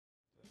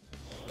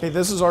Okay,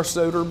 this is our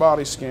Soter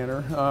body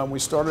scanner. We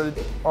started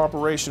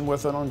operation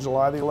with it on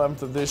July the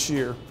 11th of this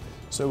year.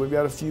 So we've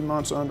got a few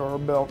months under our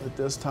belt at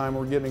this time.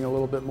 We're getting a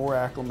little bit more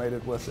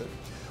acclimated with it.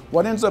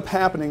 What ends up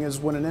happening is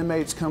when an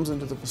inmate comes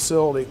into the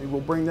facility, we'll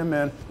bring them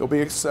in, they'll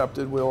be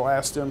accepted, we'll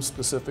ask them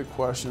specific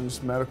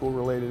questions, medical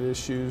related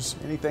issues,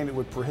 anything that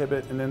would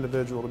prohibit an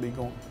individual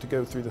to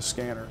go through the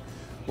scanner.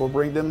 We'll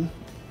bring them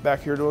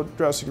back here to a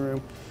dressing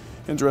room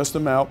and dress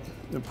them out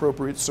in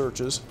appropriate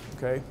searches.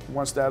 Okay?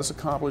 Once that is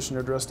accomplished and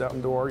they're dressed out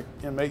in our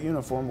inmate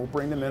uniform, we'll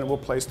bring them in and we'll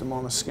place them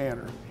on the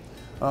scanner.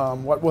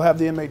 What we'll have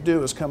the inmate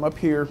do is come up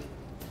here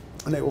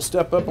and they will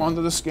step up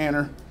onto the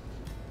scanner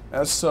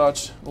as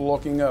such,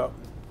 looking up.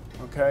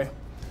 Okay?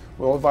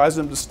 We'll advise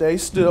them to stay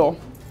still,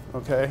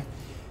 okay,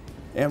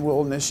 and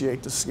we'll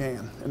initiate the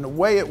scan. And the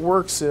way it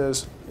works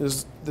is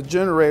the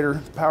generator,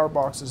 the power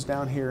box is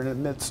down here and it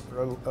emits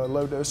a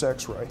low dose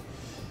X-ray.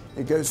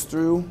 It goes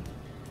through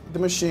the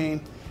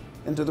machine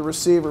into the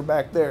receiver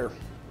back there.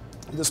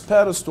 This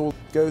pedestal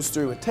goes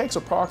through. It takes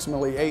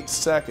approximately 8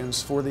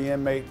 seconds for the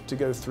inmate to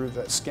go through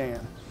that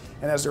scan.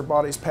 And as their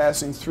body's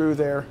passing through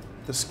there,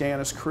 the scan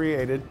is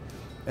created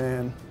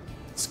and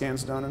the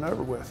scan's done and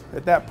over with.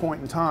 At that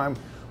point in time,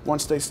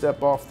 once they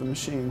step off the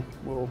machine,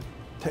 we'll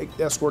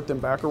escort them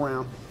back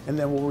around and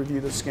then we'll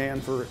review the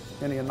scan for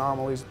any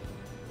anomalies.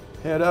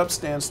 Head up,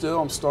 stand still,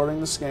 I'm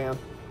starting the scan.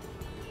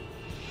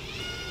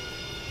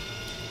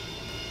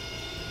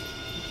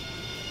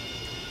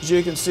 As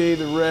you can see,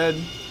 the red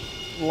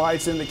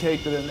lights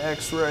indicate that an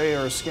X-ray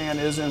or a scan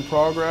is in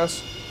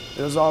progress.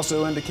 It is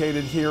also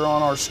indicated here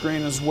on our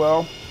screen as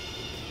well.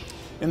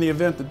 In the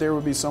event that there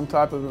would be some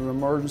type of an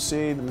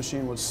emergency, the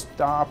machine would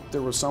stop,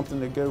 there was something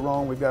that go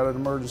wrong, we've got an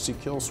emergency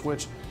kill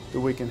switch that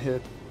we can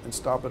hit and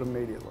stop it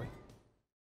immediately.